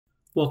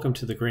Welcome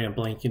to the Grand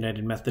Blanc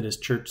United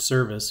Methodist Church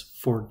service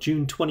for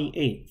June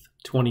 28th,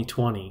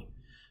 2020,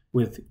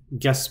 with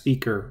guest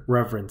speaker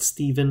Reverend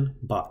Stephen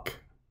Buck.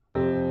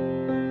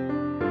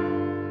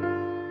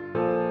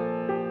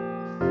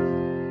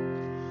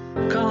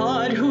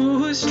 God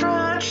who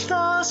stretched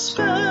the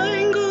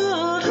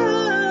spangled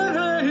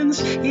heavens,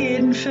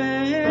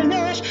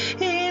 infinite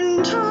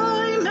in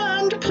time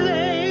and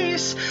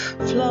place,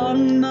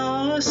 flung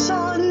the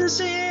suns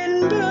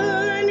in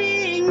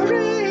burning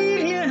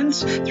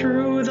radiance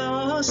through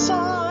the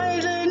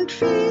silent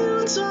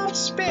fields of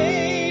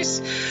space.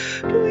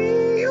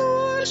 We,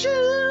 your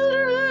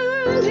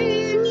children,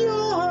 in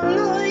your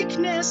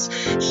likeness,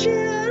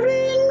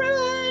 sharing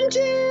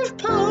rentive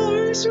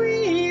powers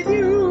with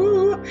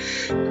you.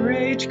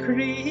 Great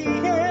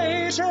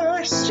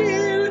Creator,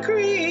 still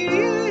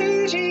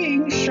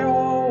creating,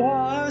 show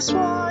us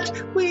what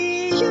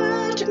we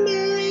yet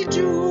may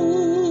do.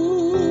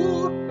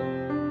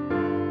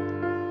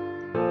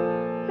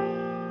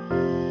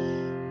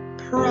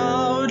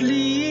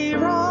 Proudly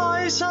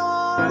rise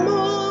our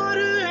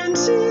modern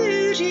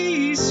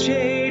cities,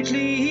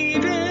 stately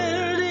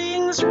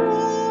buildings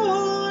row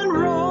on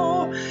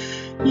row,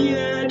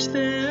 yet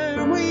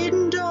their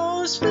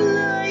windows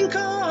blank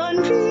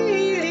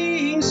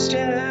unveiling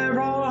stare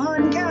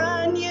on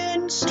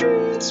canyon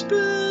streets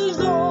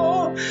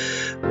below,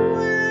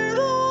 where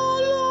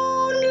the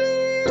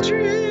lonely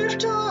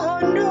drift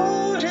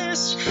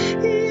unnoticed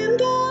in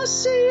the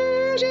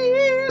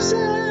city's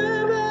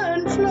ebb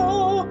and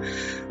flow,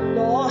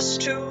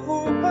 lost to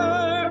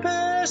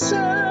purpose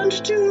and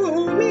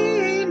to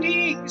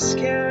meaning,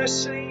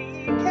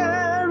 scarcely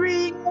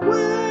caring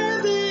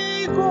where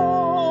they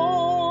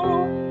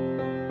go.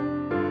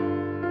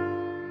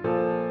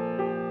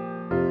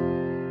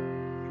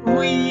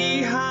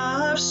 We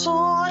have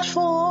sought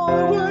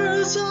for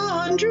worlds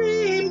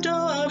undreamed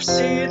of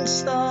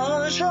since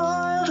the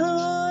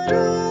childhood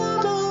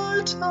of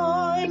our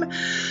time,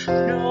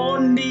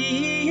 known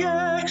the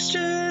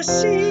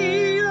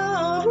ecstasy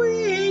of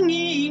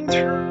winging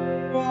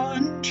through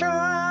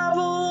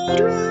untraveled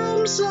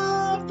realms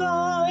of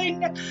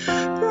thine,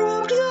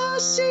 probed the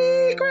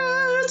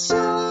secrets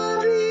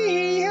of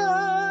the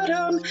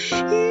atom,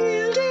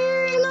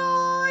 yielding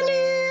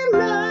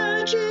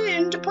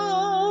unimagined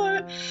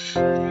power,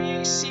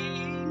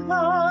 facing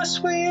us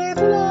with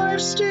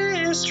life's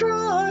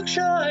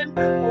destruction,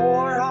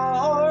 or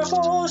our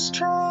most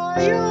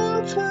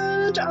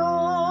triumphant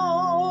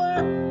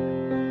hour.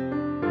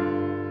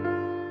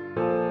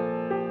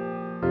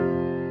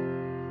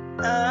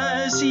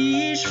 As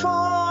each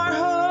far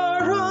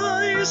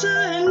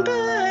horizon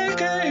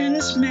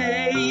beckons,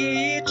 may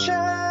it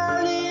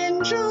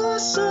challenge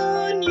us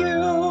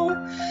anew,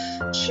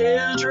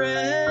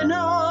 children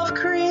of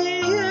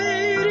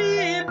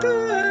creative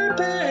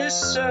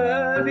purpose,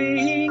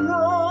 serving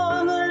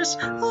others,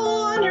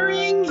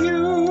 honoring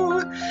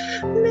you.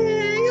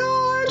 May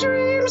our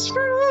dreams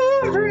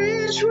prove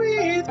rich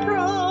with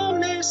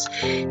promise,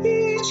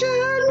 each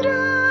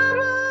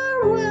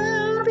endeavor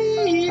well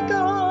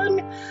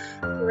begun.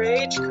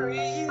 Great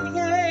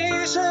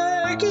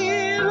Creator,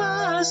 give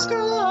us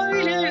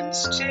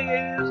guidance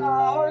till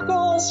our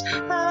goals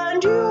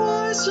and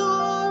yours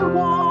are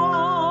one.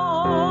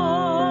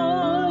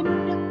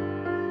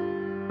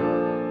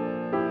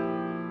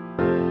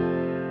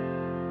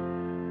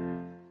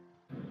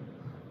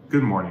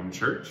 Good morning,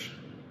 church.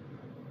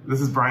 This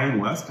is Brian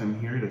West. I'm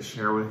here to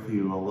share with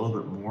you a little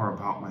bit more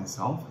about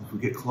myself as we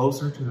get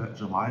closer to that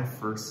July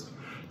 1st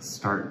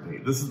start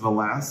date. This is the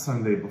last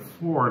Sunday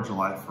before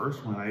July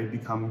 1st when I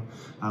become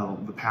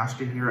the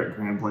pastor here at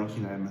Grand Blanc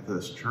United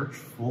Methodist Church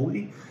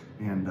fully,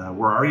 and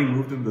we're already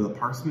moved into the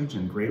parsonage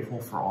and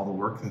grateful for all the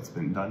work that's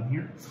been done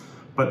here.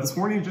 But this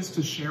morning, just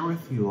to share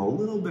with you a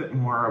little bit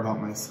more about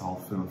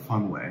myself in a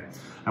fun way,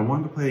 I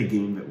wanted to play a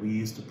game that we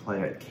used to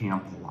play at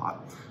camp a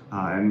lot,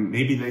 and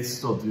maybe they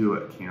still do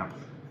at camp,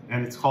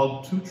 and it's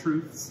called Two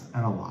Truths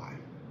and a Lie.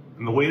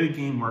 And the way the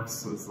game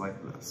works is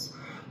like this.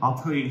 I'll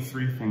tell you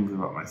three things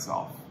about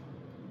myself.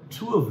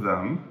 Two of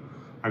them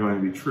are going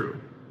to be true.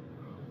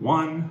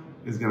 One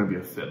is going to be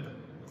a fib.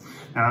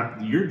 Now,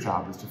 your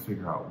job is to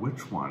figure out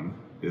which one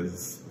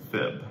is the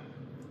fib.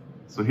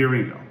 So here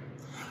we go.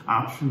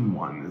 Option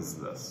one is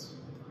this.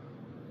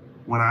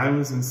 When I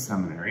was in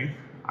seminary,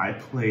 I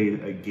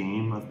played a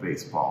game of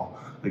baseball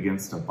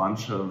against a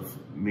bunch of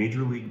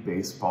Major League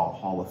Baseball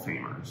Hall of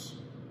Famers.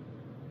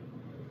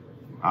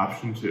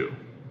 Option two.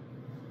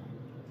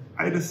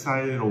 I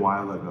decided a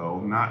while ago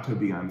not to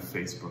be on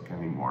Facebook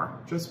anymore,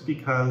 just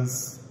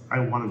because I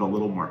wanted a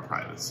little more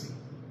privacy.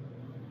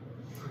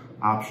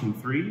 Option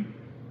three.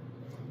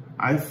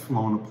 I've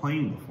flown a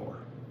plane before.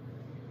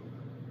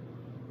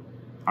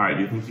 All right,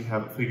 do you think you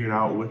have it figured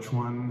out which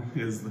one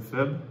is the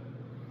fib?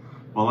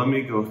 Well, let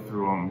me go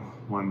through them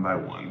one by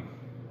one.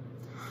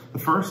 The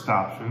first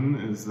option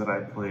is that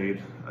I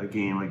played a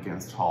game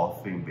against Hall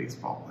of Fame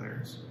baseball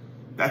players.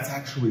 That's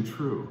actually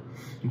true.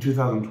 In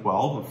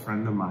 2012, a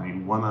friend of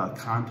mine won a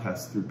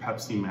contest through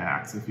Pepsi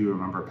Max, if you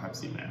remember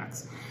Pepsi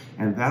Max.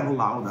 And that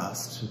allowed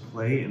us to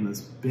play in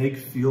this big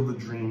Field of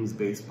Dreams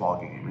baseball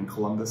game in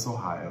Columbus,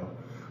 Ohio,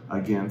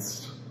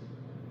 against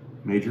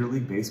Major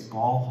League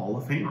Baseball Hall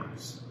of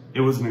Famers. It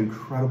was an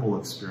incredible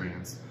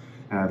experience,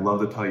 and I'd love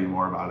to tell you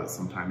more about it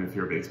sometime if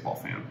you're a baseball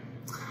fan.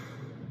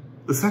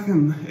 The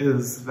second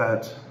is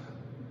that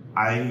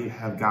I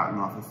have gotten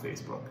off of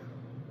Facebook.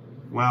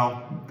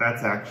 Well,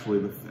 that's actually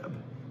the fib.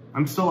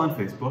 I'm still on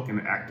Facebook and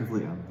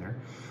actively on there.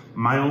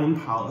 My own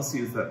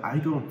policy is that I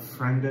don't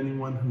friend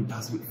anyone who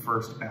doesn't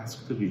first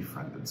ask to be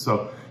friended.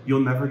 So you'll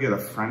never get a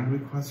friend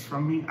request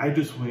from me. I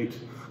just wait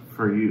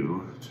for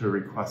you to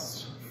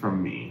request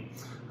from me.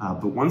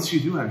 But once you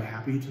do, I'm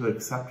happy to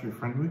accept your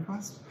friend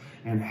request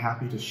and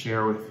happy to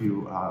share with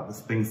you the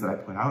things that I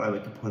put out. I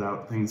like to put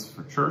out things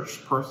for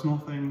church, personal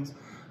things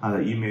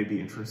that you may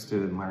be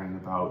interested in learning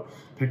about,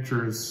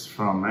 pictures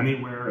from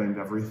anywhere and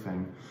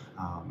everything.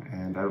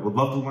 And I would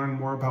love to learn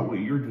more about what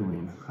you're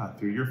doing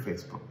through your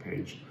Facebook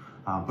page.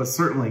 But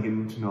certainly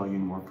getting to know you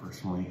more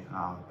personally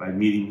by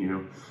meeting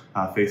you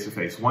face to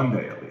face, one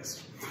day at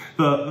least.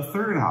 The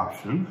third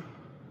option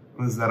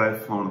was that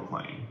I've flown a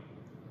plane.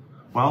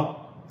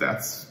 Well,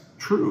 that's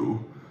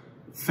true.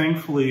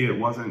 Thankfully, it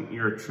wasn't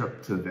your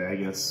trip to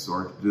Vegas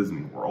or to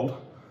Disney World.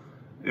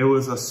 It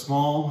was a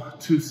small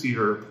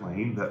two-seater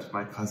plane that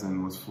my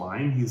cousin was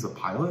flying. He's a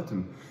pilot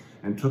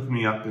and took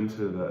me up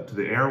into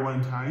the air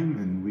one time,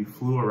 and we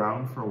flew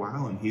around for a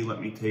while, and he let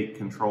me take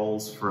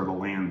controls for the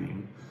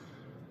landing.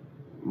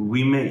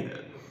 We made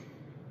it,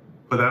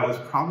 but that was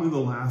probably the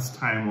last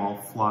time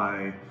I'll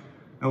fly,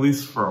 at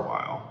least for a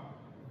while.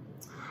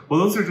 Well,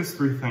 those are just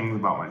 3 things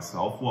about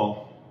myself.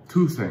 Well,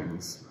 2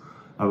 things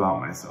about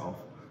myself.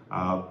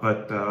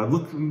 But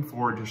looking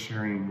forward to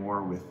sharing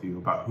more with you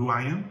about who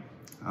I am,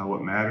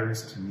 what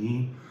matters to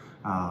me,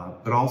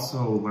 but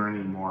also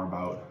learning more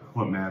about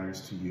what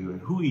matters to you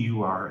and who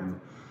you are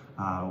and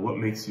what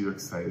makes you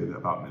excited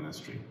about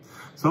ministry.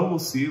 So we'll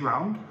see you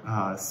around.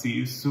 See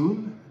you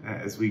soon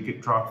as we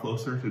draw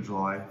closer to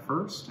July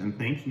 1st. And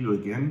thank you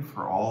again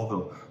for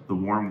all the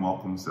warm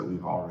welcomes that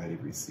we've already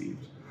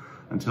received.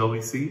 Until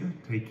we see you,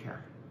 take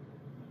care.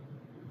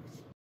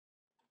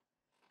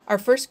 Our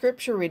first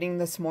scripture reading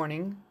this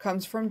morning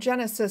comes from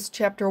Genesis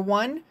chapter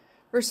 1,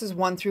 verses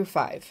 1 through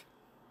 5.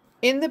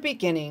 In the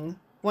beginning,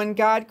 when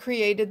God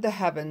created the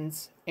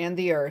heavens and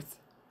the earth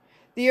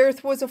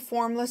was a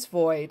formless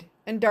void,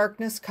 and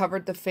darkness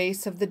covered the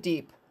face of the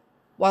deep,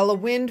 while a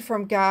wind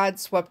from God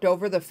swept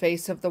over the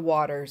face of the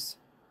waters.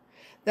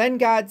 Then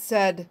God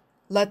said,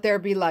 "Let there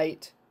be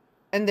light,"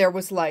 and there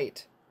was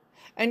light.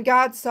 And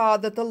God saw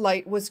that the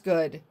light was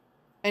good,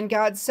 and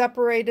God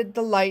separated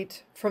the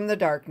light from the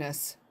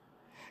darkness.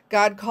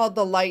 God called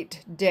the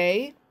light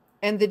day,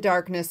 and the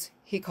darkness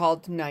he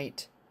called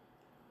night.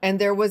 And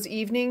there was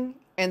evening,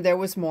 and there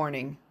was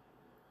morning,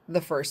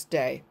 the first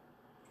day.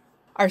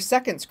 Our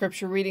second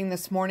scripture reading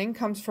this morning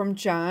comes from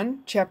John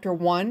chapter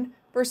 1,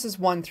 verses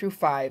 1 through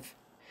 5.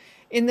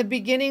 In the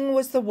beginning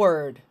was the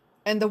Word,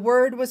 and the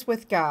Word was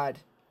with God,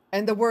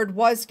 and the Word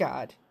was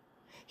God.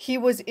 He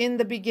was in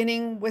the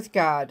beginning with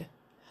God.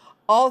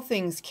 All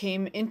things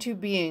came into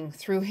being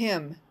through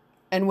him,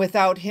 and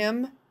without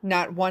him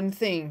not one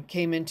thing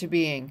came into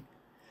being.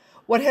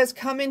 What has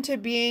come into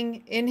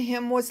being in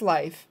him was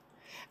life,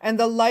 and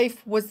the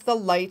life was the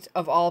light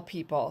of all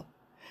people.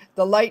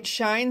 The light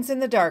shines in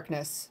the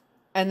darkness,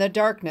 and the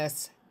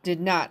darkness did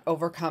not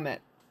overcome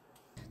it.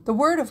 The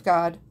word of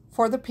God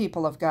for the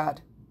people of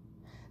God.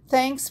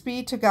 Thanks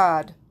be to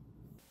God.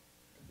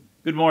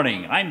 Good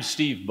morning. I'm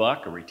Steve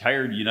Buck, a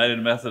retired United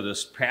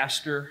Methodist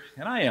pastor,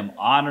 and I am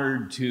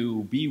honored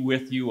to be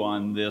with you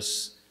on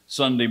this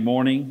Sunday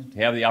morning, to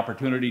have the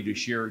opportunity to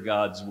share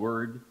God's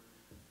word.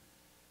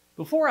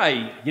 Before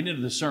I get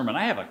into the sermon,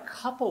 I have a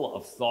couple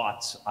of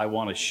thoughts I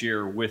want to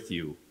share with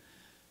you.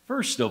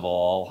 First of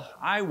all,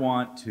 I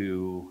want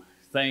to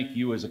thank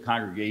you as a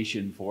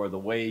congregation for the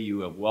way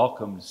you have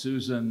welcomed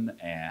Susan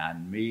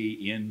and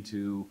me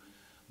into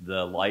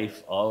the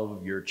life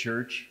of your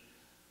church.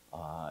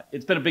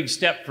 It's been a big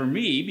step for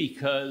me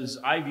because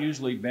I've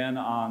usually been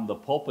on the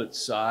pulpit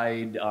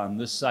side, on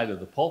this side of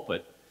the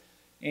pulpit,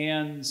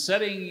 and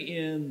sitting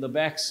in the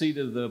back seat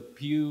of the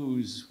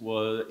pews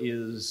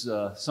is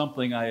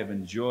something I have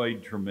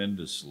enjoyed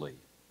tremendously.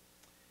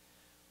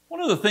 One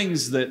of the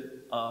things that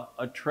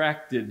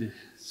attracted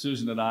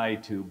Susan and I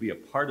to be a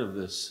part of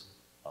this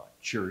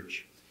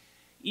church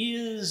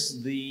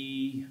is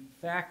the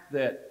fact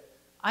that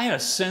I had a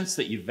sense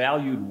that you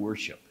valued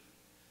worship.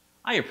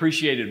 I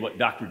appreciated what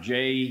Dr.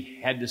 J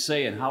had to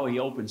say and how he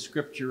opened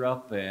Scripture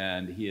up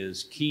and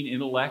his keen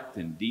intellect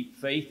and deep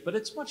faith, but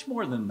it's much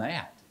more than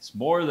that. It's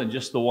more than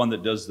just the one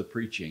that does the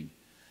preaching.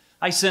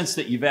 I sense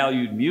that you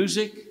valued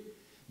music,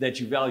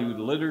 that you valued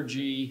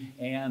liturgy,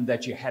 and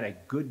that you had a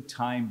good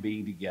time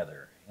being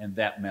together, and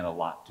that meant a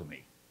lot to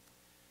me.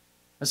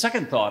 A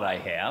second thought I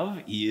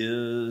have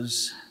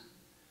is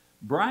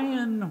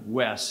Brian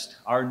West,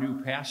 our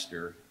new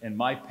pastor, and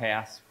my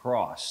path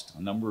crossed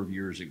a number of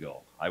years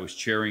ago. I was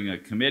chairing a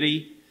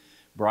committee.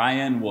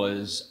 Brian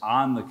was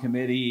on the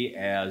committee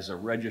as a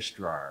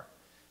registrar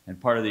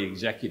and part of the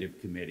executive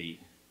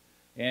committee.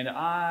 And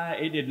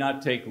it did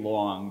not take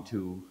long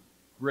to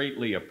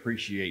greatly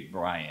appreciate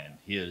Brian,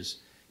 his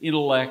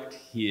intellect,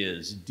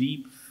 his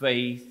deep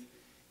faith,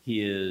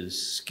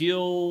 his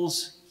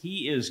skills.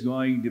 He is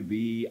going to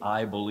be,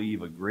 I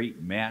believe, a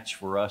great match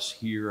for us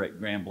here at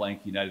Grand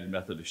Blanc United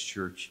Methodist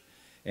Church.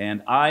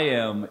 And I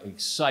am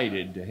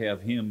excited to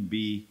have him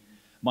be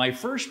my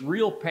first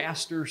real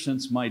pastor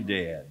since my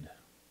dad.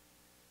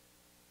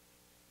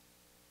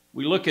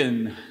 We look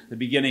in the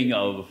beginning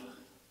of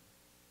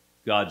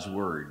God's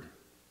Word,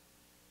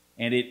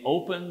 and it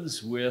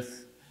opens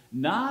with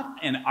not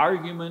an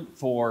argument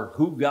for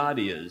who God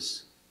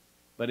is,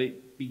 but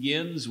it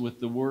begins with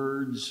the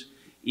words,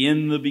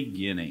 "In the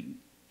beginning."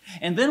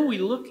 And then we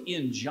look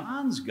in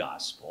John's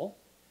Gospel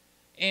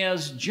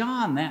as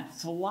John, that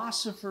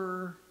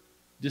philosopher,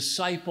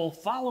 disciple,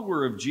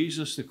 follower of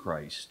Jesus the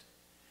Christ,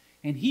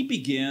 and he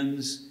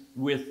begins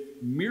with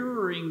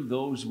mirroring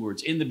those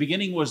words. In the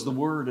beginning was the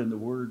Word, and the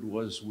Word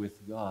was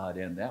with God,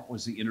 and that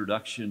was the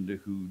introduction to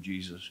who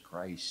Jesus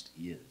Christ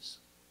is.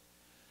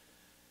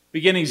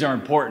 Beginnings are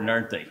important,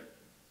 aren't they?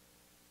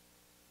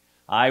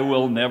 I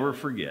will never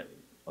forget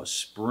a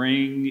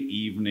spring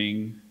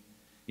evening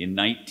in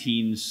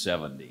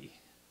 1970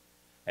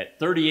 at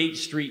 38th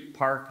Street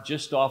Park,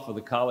 just off of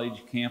the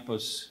college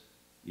campus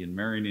in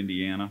Marion,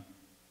 Indiana,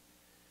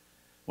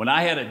 when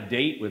I had a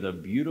date with a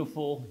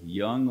beautiful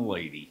young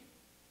lady.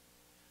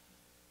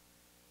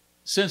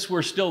 Since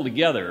we're still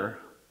together,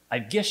 I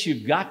guess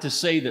you've got to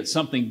say that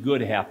something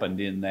good happened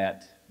in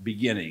that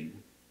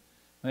beginning.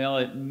 Well,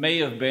 it may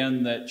have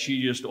been that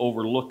she just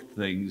overlooked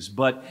things,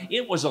 but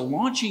it was a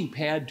launching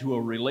pad to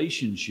a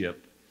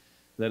relationship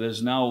that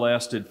has now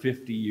lasted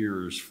 50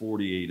 years,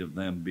 48 of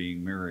them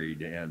being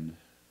married and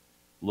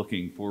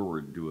looking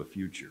forward to a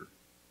future.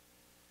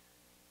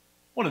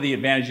 One of the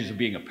advantages of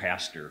being a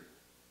pastor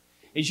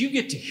is you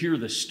get to hear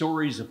the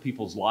stories of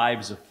people's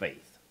lives of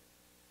faith,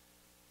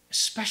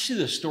 especially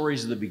the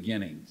stories of the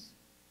beginnings.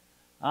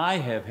 I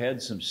have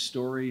had some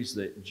stories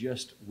that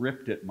just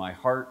ripped at my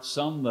heart,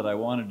 some that I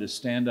wanted to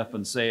stand up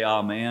and say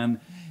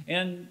amen,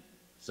 and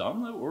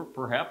some that were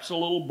perhaps a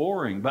little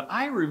boring. But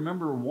I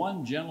remember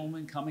one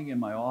gentleman coming in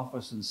my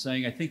office and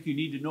saying, "I think you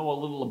need to know a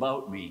little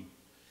about me.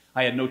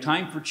 I had no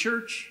time for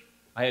church.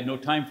 I had no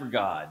time for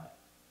God.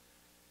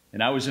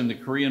 And I was in the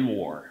Korean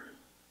War.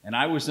 And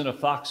I was in a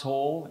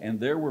foxhole, and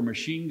there were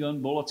machine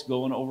gun bullets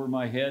going over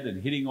my head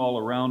and hitting all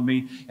around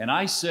me. And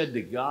I said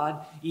to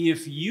God,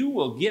 if you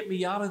will get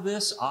me out of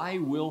this, I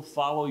will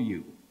follow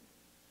you."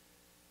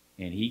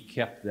 And he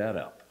kept that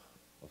up,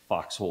 a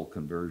foxhole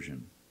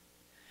conversion.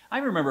 I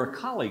remember a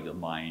colleague of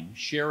mine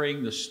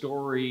sharing the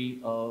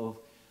story of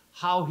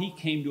how he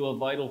came to a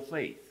vital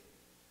faith.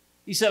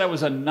 He said, "I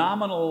was a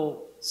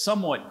nominal,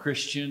 somewhat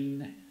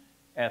Christian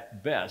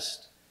at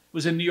best.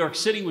 Was in New York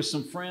City with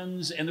some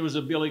friends, and there was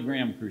a Billy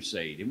Graham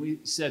crusade. And we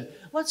said,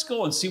 let's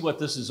go and see what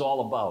this is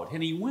all about."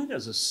 And he went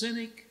as a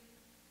cynic,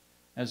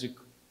 as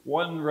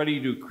one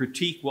ready to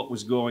critique what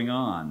was going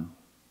on.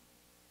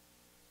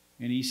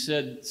 And he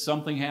said,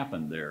 something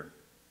happened there.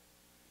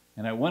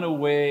 And I went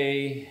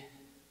away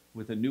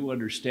with a new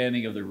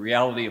understanding of the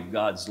reality of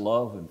God's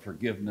love and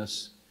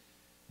forgiveness,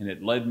 and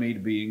it led me to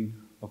being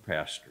a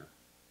pastor.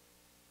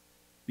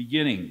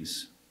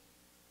 Beginnings,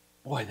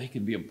 boy, they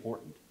can be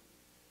important.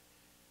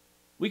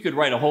 We could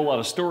write a whole lot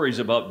of stories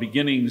about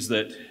beginnings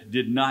that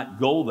did not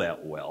go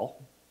that well,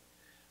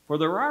 for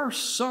there are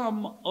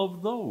some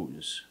of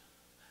those.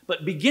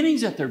 But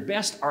beginnings at their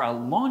best are a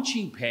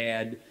launching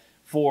pad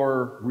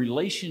for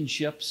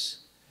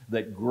relationships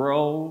that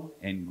grow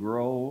and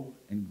grow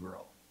and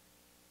grow.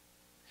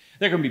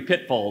 There can be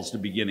pitfalls to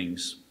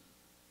beginnings.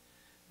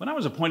 When I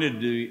was appointed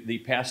to the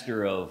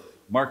pastor of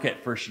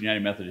Marquette First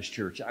United Methodist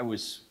Church, I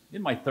was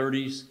in my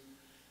 30s.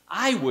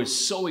 I was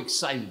so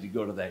excited to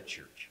go to that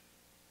church.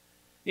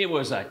 It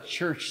was a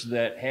church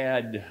that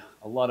had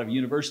a lot of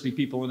university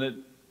people in it,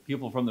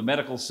 people from the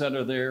medical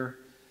center there,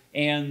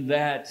 and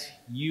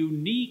that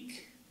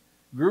unique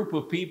group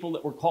of people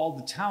that were called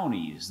the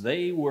Townies.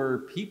 They were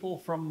people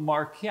from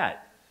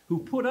Marquette who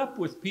put up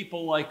with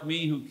people like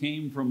me who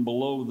came from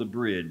below the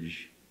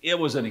bridge. It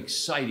was an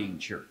exciting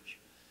church,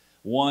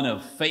 one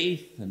of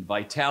faith and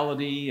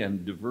vitality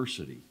and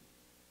diversity.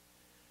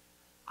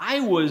 I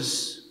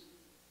was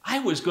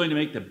going to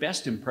make the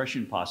best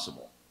impression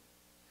possible.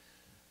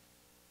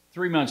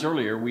 3 months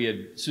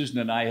earlier, Susan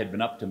and I had been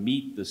up to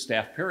meet the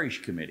staff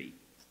parish committee.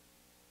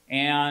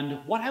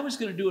 And what I was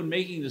going to do in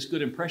making this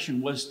good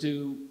impression was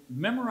to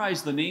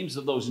memorize the names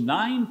of those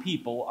 9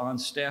 people on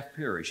staff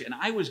parish. And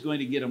I was going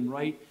to get them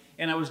right,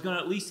 and I was going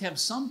to at least have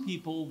some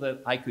people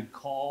that I could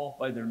call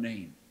by their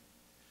name.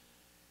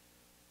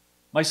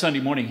 My Sunday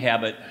morning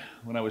habit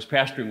when I was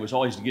pastoring was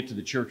always to get to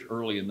the church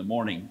early in the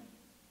morning.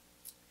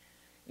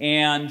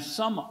 And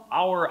some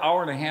hour,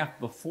 hour and a half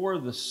before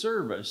the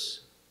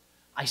service,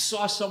 I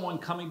saw someone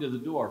coming to the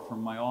door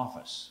from my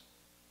office,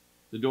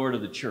 the door to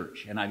the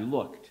church, and I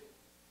looked,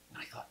 and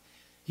I thought,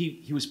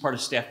 he was part of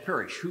staff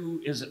parish.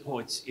 Who is it? Oh,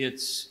 it's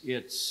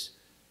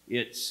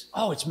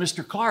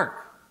Mr. Clark.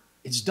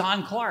 It's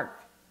Don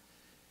Clark.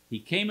 He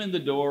came in the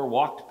door,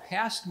 walked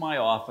past my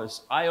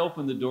office. I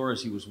opened the door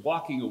as he was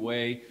walking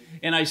away,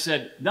 and I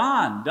said,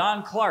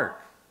 Don Clark.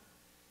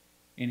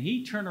 And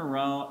he turned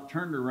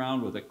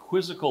around with a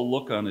quizzical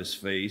look on his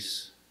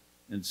face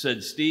and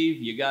said,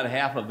 Steve, you got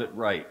half of it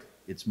right.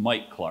 It's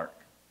Mike Clark.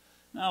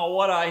 Now,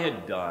 what I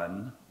had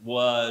done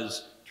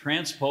was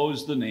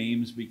transpose the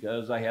names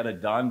because I had a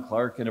Don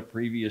Clark in a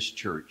previous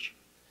church.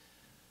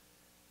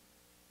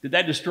 Did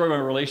that destroy my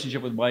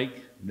relationship with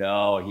Mike?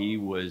 No, he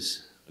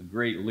was a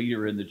great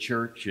leader in the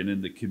church and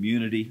in the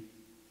community.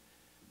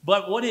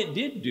 But what it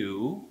did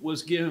do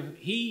was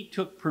he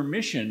took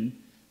permission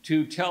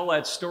to tell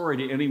that story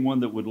to anyone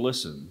that would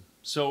listen.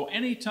 So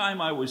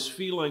anytime I was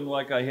feeling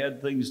like I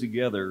had things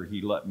together,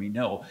 he let me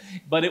know.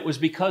 But it was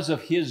because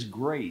of his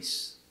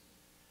grace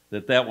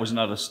that was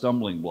not a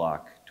stumbling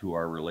block to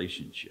our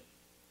relationship.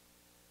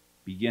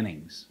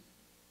 Beginnings.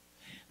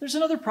 There's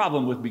another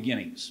problem with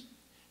beginnings.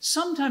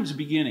 Sometimes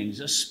beginnings,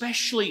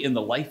 especially in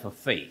the life of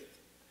faith,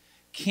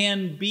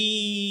 can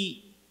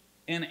be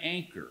an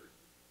anchor.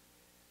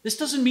 This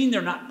doesn't mean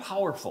they're not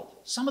powerful.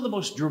 Some of the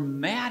most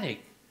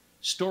dramatic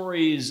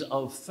stories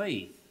of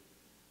faith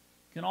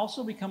can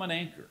also become an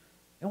anchor.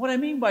 And what I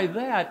mean by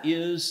that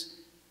is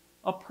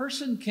a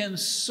person can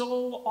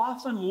so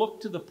often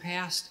look to the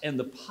past and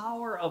the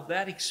power of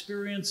that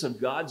experience of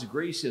God's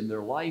grace in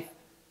their life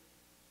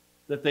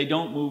that they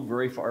don't move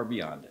very far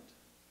beyond it.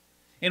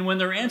 And when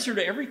their answer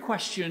to every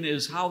question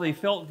is how they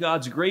felt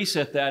God's grace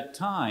at that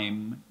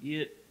time,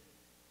 it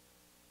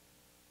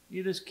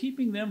is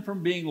keeping them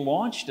from being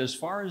launched as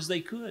far as they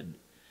could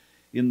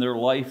in their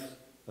life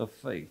of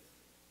faith.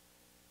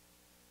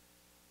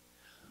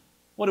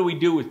 What do we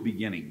do with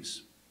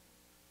beginnings?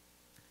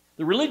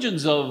 The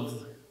religions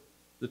of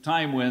the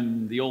time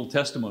when the Old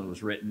Testament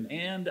was written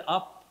and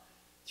up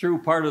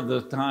through part of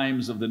the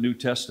times of the New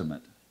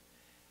Testament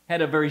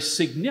had a very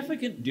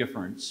significant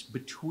difference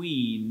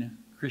between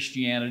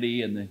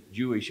Christianity and the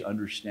Jewish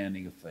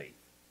understanding of faith.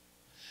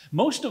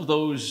 Most of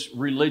those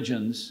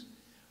religions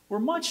were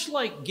much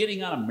like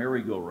getting on a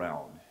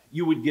merry-go-round.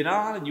 You would get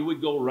on and you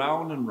would go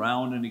round and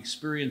round and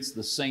experience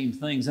the same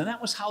things, and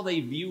that was how they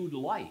viewed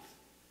life.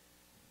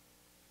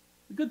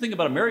 The good thing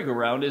about a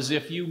merry-go-round is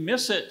if you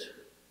miss it,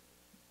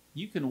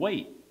 you can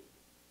wait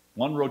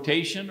 1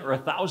 rotation or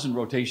 1,000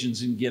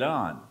 rotations and get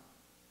on.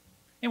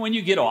 And when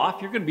you get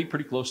off, you're going to be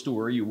pretty close to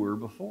where you were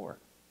before.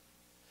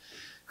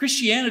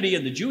 Christianity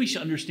and the Jewish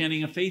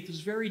understanding of faith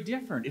is very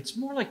different. It's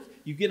more like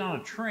you get on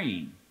a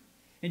train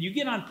and you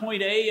get on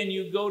point A and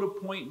you go to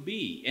point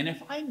B. And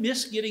if I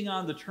miss getting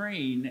on the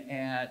train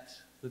at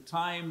the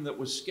time that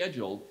was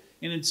scheduled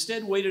and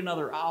instead wait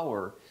another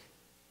hour,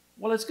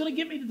 well, it's going to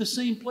get me to the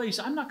same place.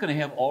 I'm not going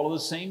to have all of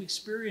the same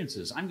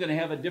experiences. I'm going to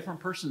have a different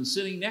person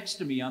sitting next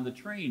to me on the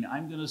train.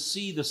 I'm going to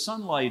see the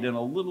sunlight in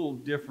a little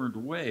different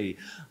way.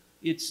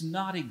 It's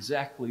not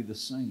exactly the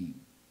same.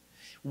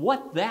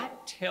 What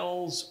that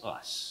tells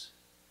us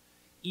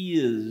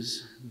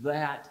is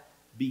that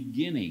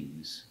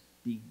beginnings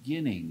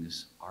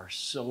are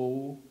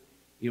so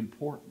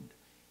important.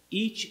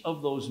 Each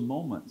of those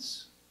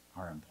moments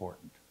are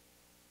important.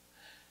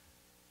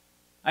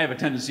 I have a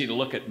tendency to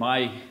look at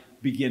my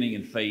beginning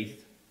in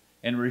faith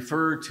and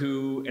refer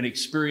to an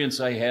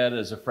experience I had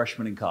as a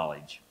freshman in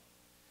college.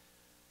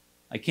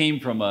 I came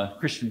from a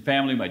Christian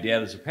family. My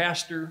dad is a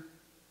pastor,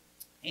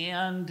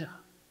 and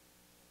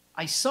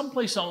I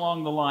someplace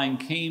along the line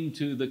came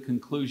to the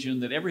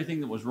conclusion that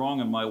everything that was wrong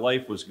in my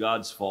life was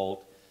God's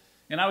fault,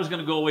 and I was going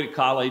to go away to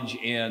college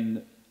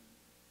and,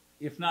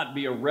 if not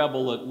be a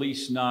rebel, at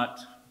least not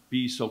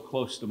be so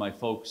close to my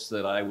folks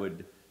that I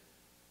would,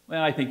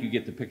 well, I think you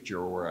get the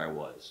picture of where I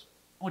was.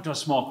 I went to a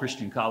small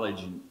Christian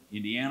college in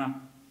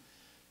Indiana.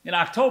 In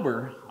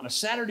October, on a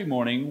Saturday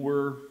morning,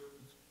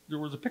 there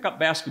was a pickup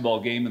basketball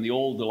game in the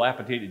old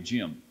dilapidated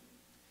gym.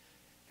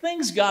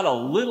 Things got a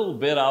little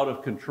bit out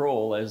of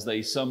control, as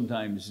they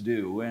sometimes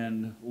do,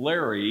 and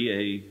Larry,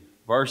 a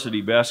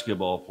varsity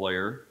basketball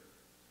player,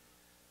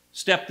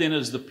 stepped in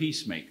as the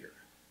peacemaker.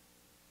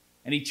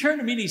 And he turned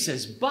to me and he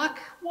says, "Buck,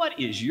 what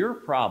is your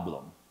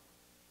problem?"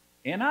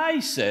 And I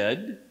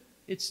said,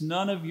 "It's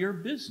none of your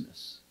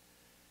business."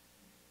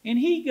 And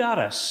he got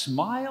a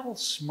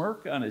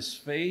smirk on his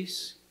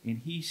face, and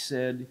he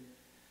said,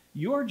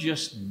 "You're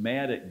just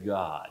mad at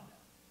God."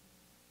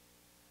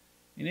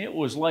 And it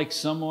was like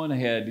someone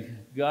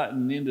had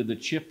gotten into the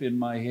chip in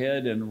my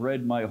head and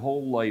read my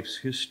whole life's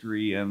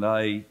history, and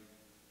that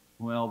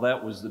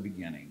was the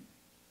beginning.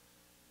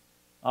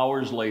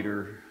 Hours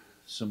later,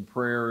 some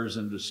prayers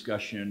and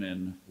discussion,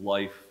 and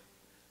life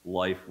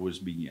was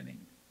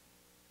beginning.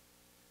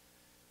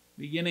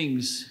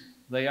 Beginnings,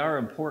 they are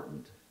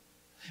important.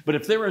 But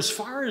if they're as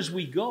far as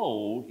we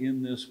go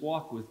in this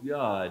walk with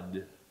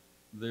God,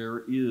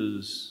 there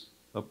is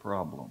a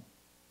problem.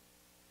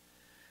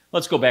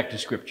 Let's go back to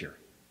Scripture.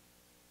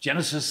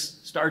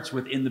 Genesis starts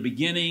with "in the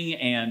beginning,"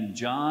 and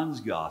John's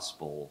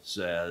Gospel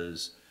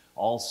says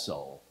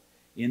also,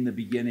 "In the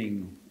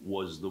beginning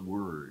was the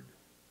Word."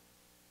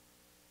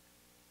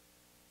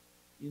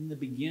 In the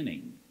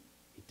beginning,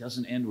 it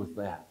doesn't end with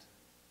that.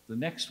 the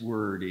next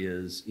word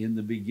is, in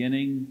the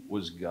beginning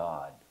was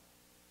God.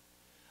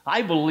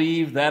 I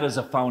believe that is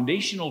a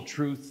foundational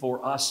truth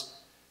for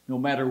us, no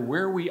matter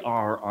where we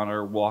are on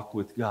our walk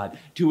with God,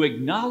 to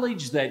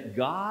acknowledge that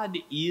God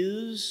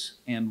is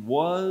and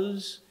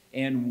was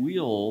and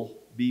will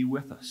be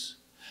with us.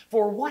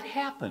 For what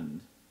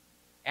happened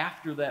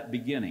after that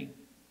beginning?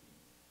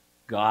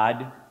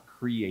 God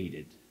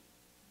created.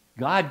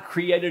 God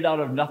created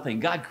out of nothing.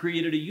 God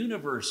created a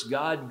universe.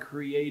 God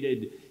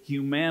created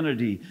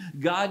humanity.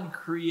 God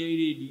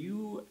created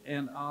you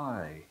and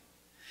I.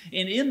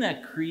 And in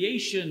that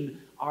creation,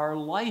 our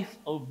life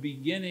of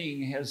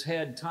beginning has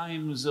had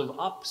times of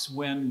ups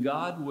when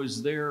God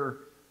was there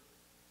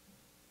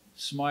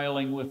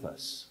smiling with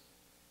us.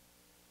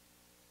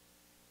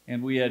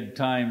 And we had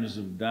times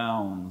of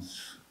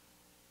downs,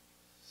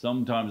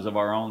 sometimes of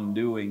our own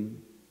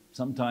doing,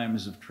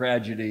 sometimes of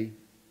tragedy,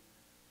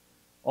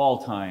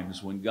 all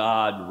times when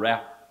God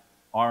wrapped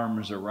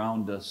arms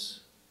around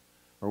us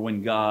or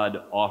when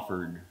God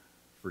offered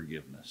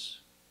forgiveness.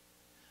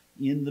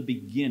 In the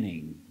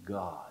beginning,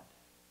 God.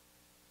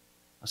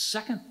 A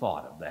second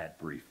thought of that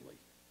briefly.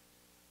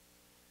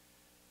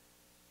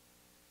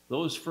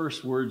 Those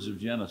first words of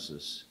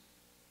Genesis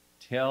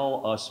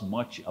tell us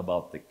much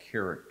about the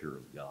character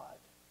of God.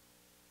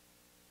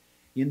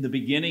 In the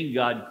beginning,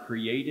 God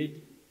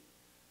created.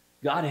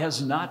 God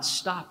has not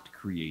stopped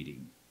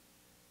creating.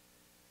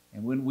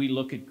 And when we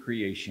look at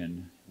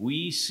creation,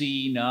 we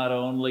see not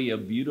only a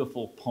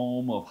beautiful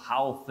poem of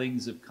how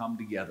things have come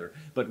together,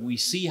 but we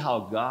see how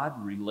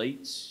God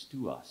relates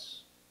to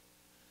us.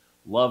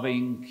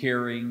 Loving,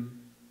 caring,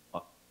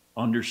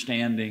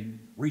 understanding,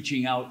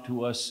 reaching out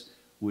to us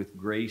with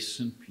grace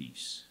and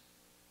peace.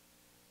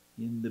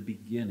 In the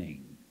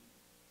beginning,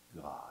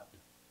 God.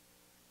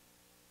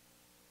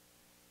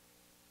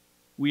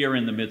 We are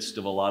in the midst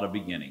of a lot of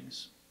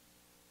beginnings.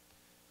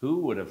 Who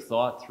would have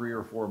thought 3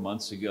 or 4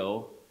 months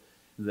ago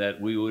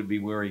that we would be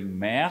wearing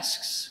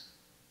masks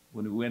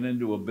when we went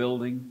into a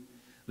building,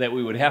 that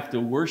we would have to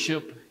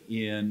worship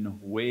in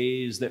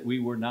ways that we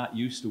were not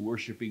used to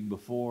worshiping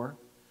before,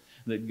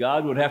 that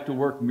God would have to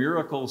work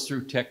miracles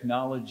through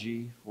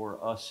technology for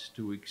us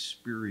to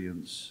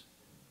experience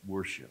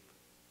worship.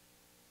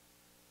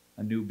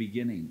 A new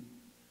beginning,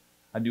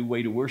 a new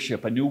way to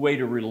worship, a new way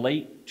to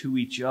relate to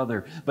each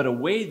other, but a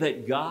way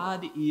that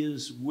God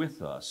is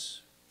with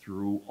us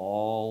through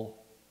all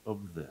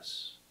of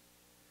this.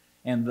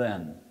 And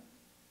then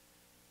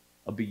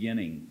a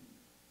beginning,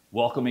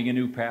 welcoming a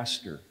new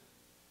pastor,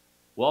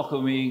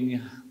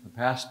 welcoming the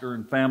pastor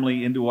and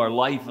family into our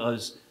life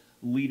as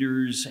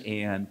leaders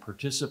and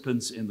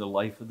participants in the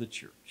life of the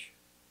church.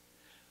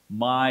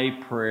 My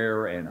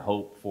prayer and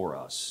hope for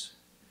us,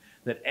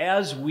 that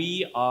as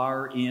we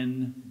are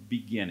in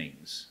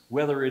beginnings,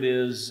 whether it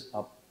is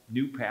a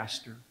new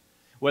pastor,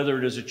 whether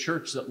it is a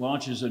church that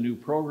launches a new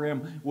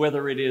program,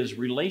 whether it is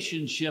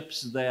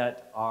relationships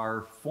that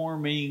are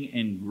forming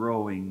and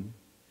growing,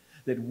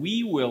 that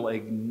we will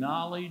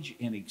acknowledge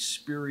and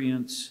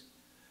experience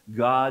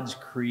God's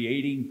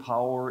creating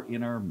power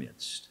in our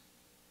midst,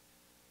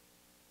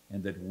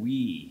 and that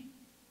we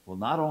will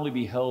not only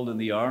be held in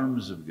the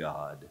arms of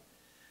God,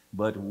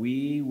 but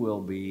we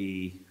will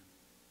be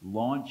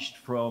launched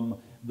from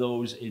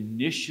those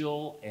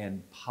initial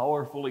and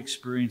powerful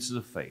experiences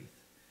of faith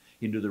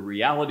into the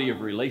reality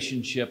of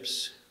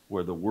relationships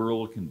where the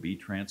world can be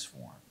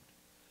transformed.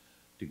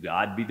 To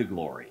God be the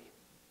glory.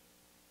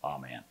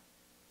 Amen.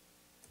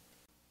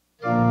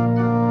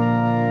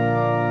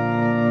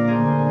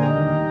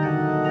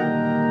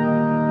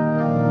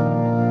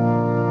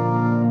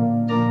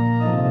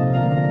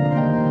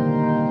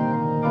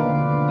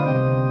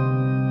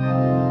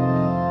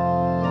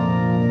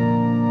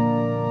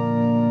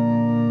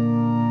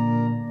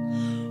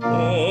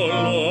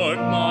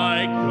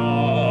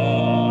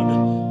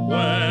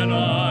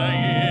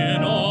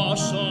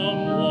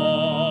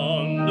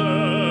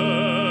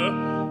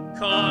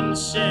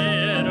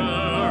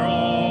 Consider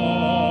all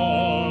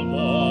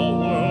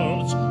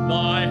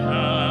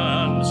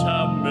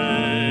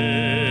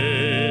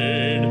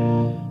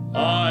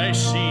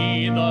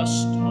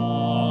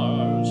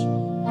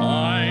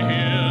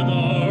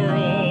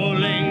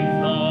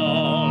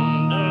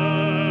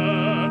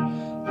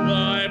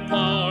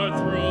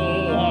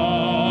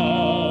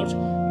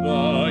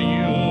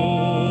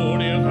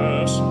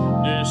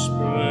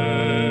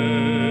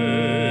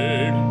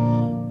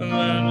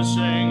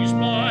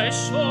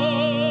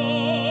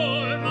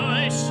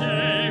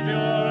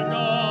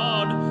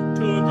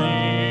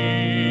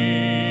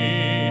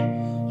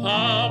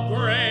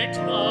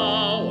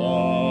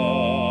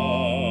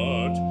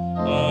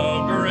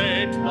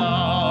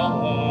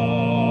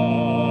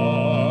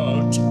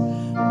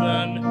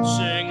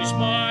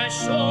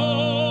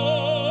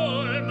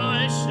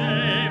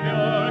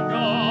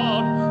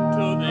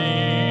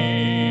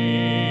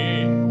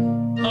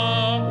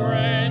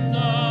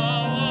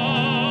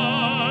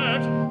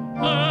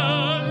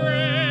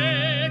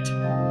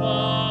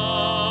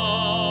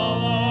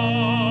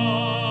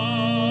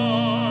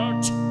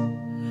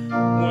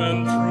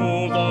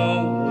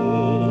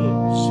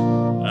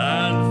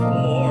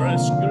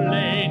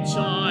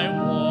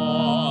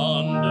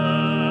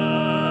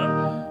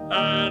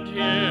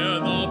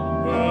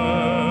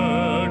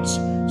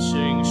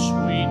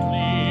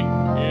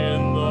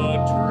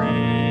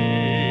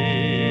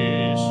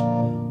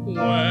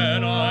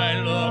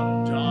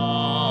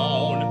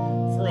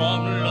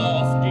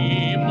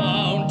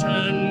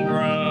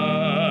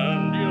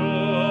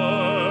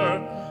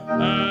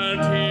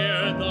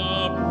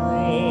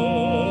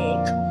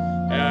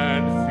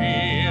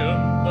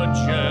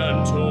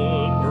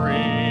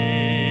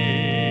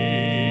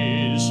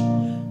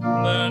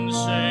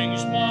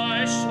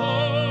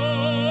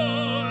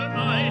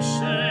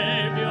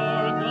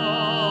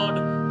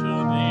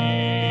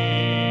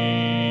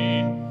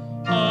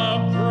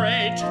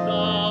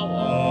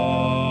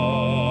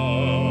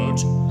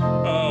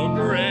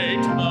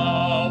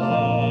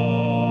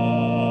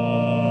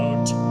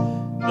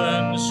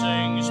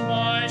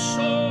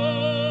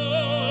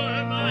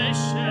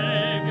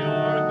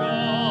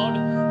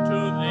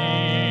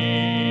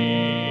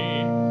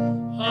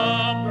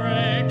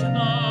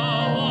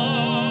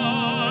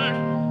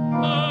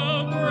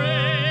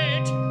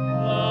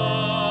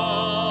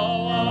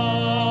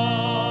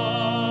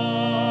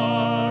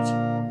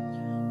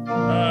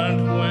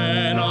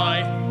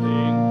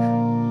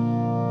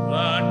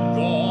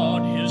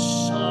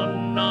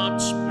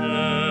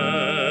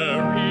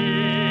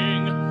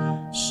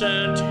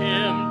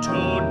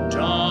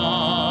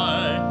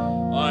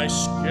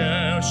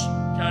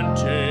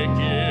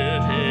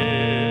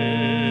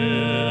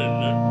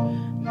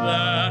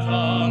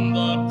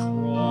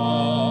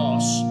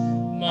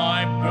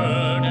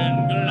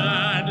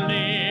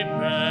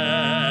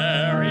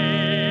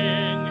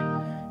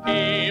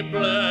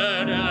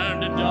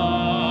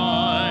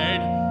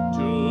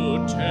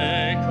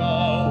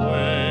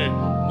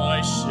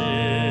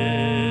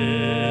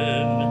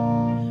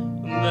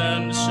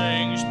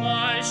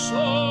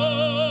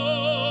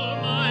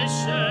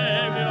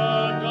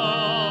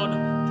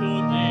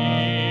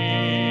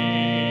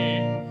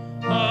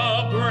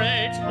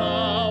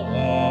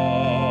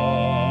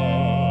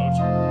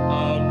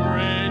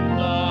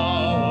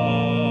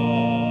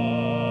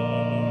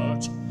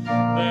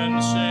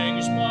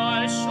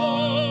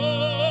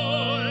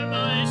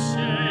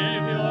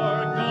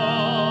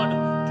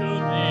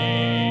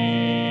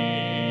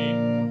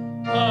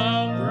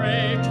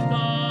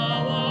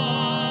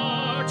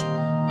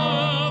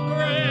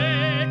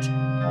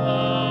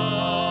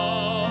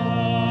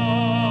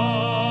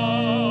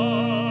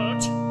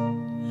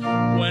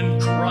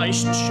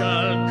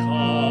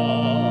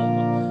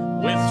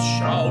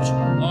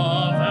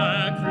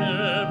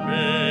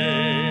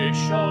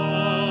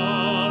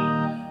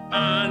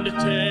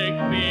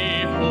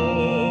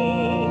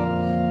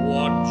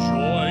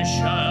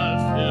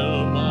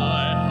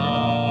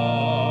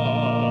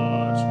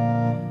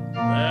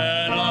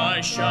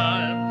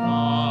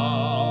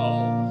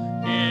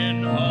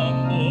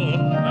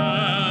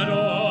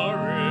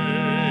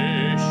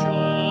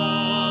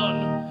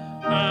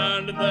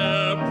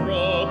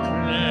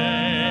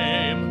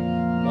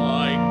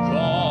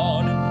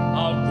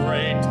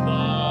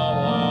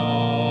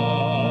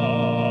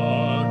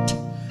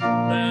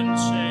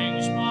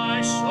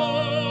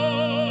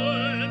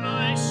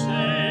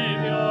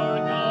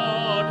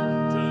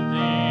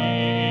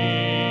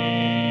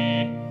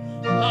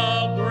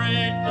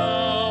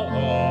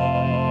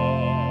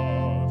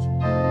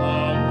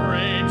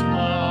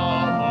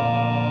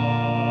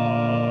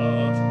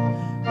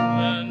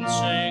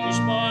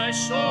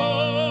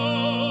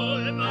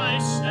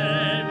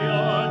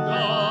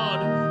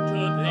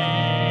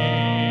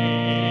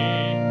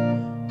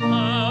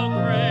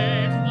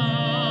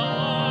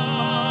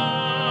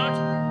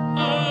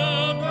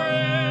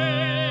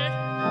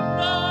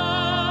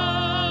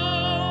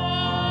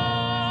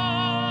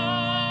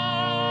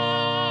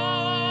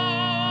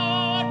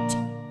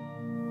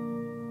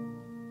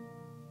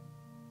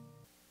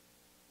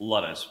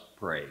Let us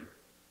pray.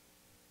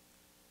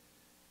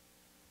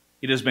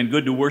 It has been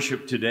good to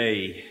worship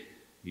today,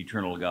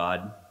 eternal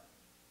God.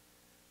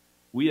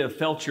 We have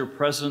felt your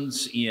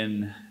presence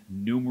in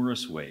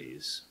numerous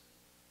ways.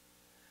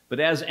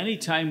 But as any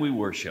time we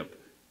worship,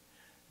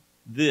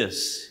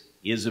 this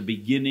is a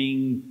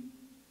beginning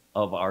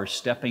of our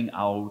stepping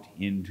out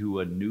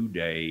into a new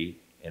day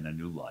and a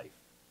new life.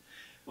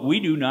 We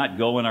do not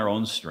go in our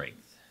own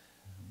strength,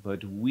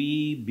 but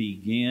we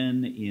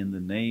begin in the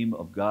name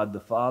of God the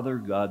Father,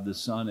 God the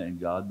Son, and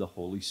God the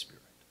Holy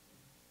Spirit.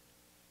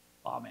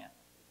 Amen.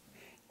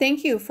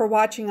 Thank you for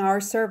watching our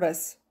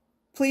service.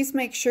 Please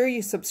make sure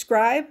you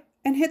subscribe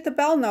and hit the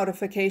bell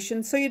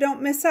notification so you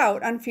don't miss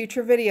out on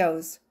future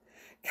videos.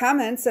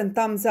 Comments and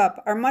thumbs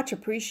up are much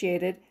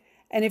appreciated,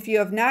 and if you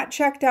have not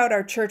checked out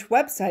our church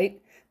website,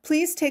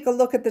 please take a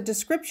look at the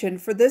description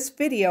for this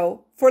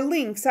video for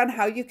links on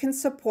how you can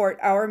support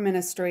our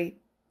ministry.